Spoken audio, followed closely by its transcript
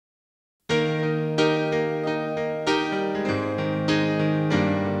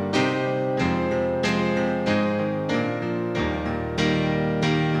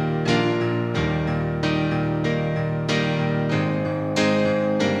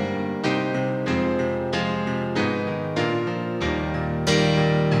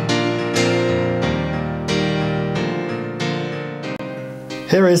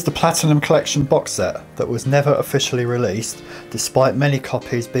Here is the Platinum Collection box set that was never officially released, despite many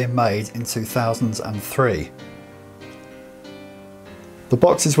copies being made in 2003. The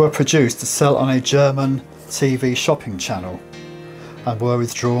boxes were produced to sell on a German TV shopping channel and were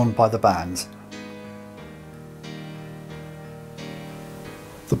withdrawn by the band.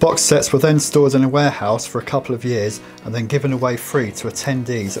 The box sets were then stored in a warehouse for a couple of years and then given away free to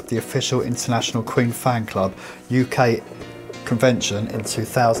attendees of the official International Queen Fan Club UK convention in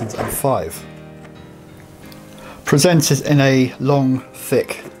 2005. Presented in a long,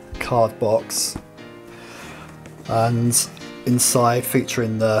 thick card box, and inside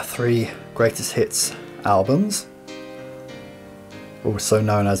featuring the 3 greatest hits albums, also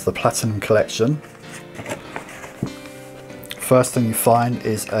known as the Platinum Collection. First thing you find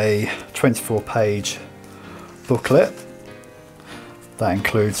is a 24-page booklet that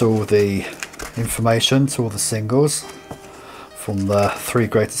includes all the information to all the singles from the 3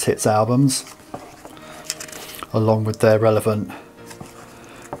 greatest hits albums, along with their relevant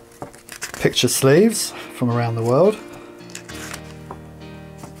picture sleeves from around the world.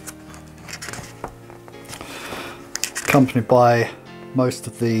 Accompanied by most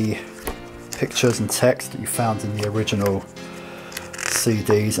of the pictures and text that you found in the original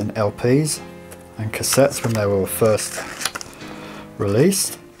CDs and LPs and cassettes when they were first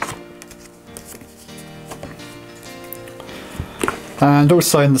released. And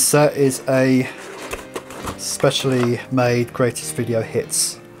also in the set is a specially made Greatest Video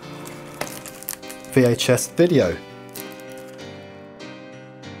Hits VHS video.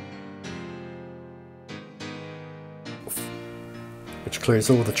 Which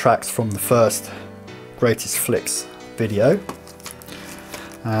includes all the tracks from the first Greatest Flicks video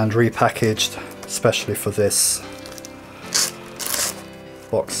and repackaged especially for this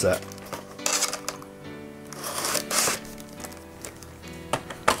box set.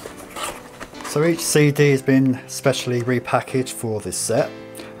 So each CD has been specially repackaged for this set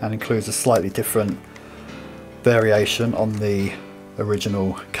and includes a slightly different variation on the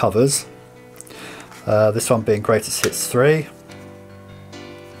original covers. This one being Greatest Hits 3,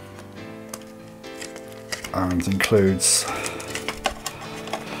 and includes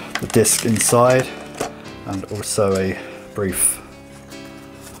the disc inside and also a brief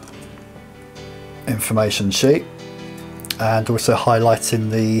information sheet, and also highlighting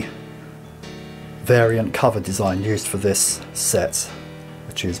the variant cover design used for this set,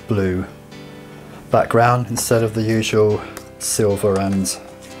 which is blue background instead of the usual silver and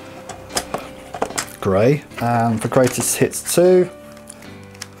grey. And for Greatest Hits 2,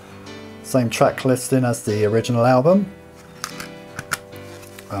 same track listing as the original album,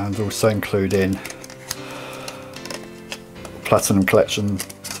 and also including Platinum Collection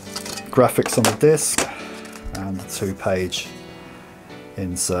graphics on the disc and the 2-page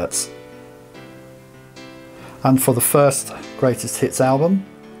inserts. And for the first Greatest Hits album,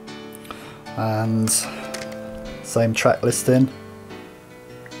 and same track listing,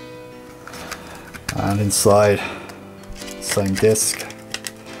 and inside same disc,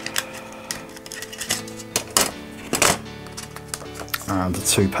 and a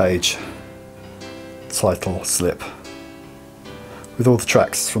 2-page title slip with all the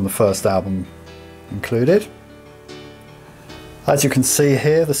tracks from the first album included. As you can see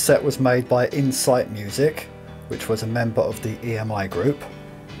here, the set was made by Insight Music, which was a member of the EMI group.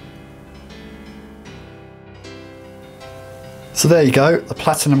 So there you go, the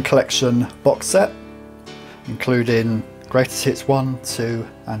Platinum Collection box set, including Greatest Hits 1, 2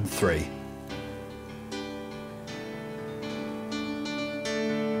 and 3.